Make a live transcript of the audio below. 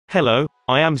Hello,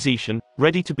 I am Zishan,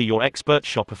 ready to be your expert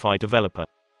Shopify developer.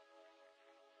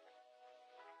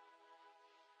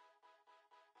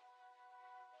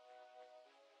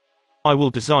 I will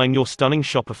design your stunning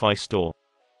Shopify store.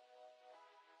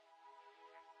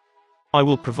 I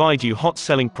will provide you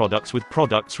hot-selling products with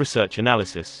products research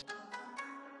analysis.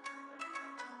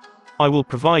 I will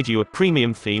provide you a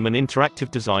premium theme and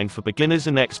interactive design for beginners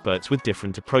and experts with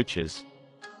different approaches.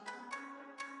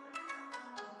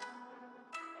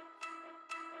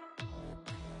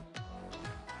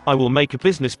 I will make a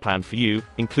business plan for you,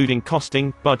 including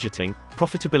costing, budgeting,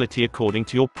 profitability according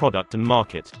to your product and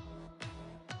market.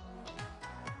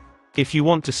 If you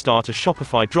want to start a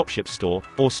Shopify dropship store,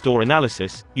 or store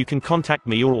analysis, you can contact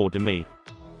me or order me.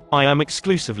 I am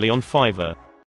exclusively on Fiverr.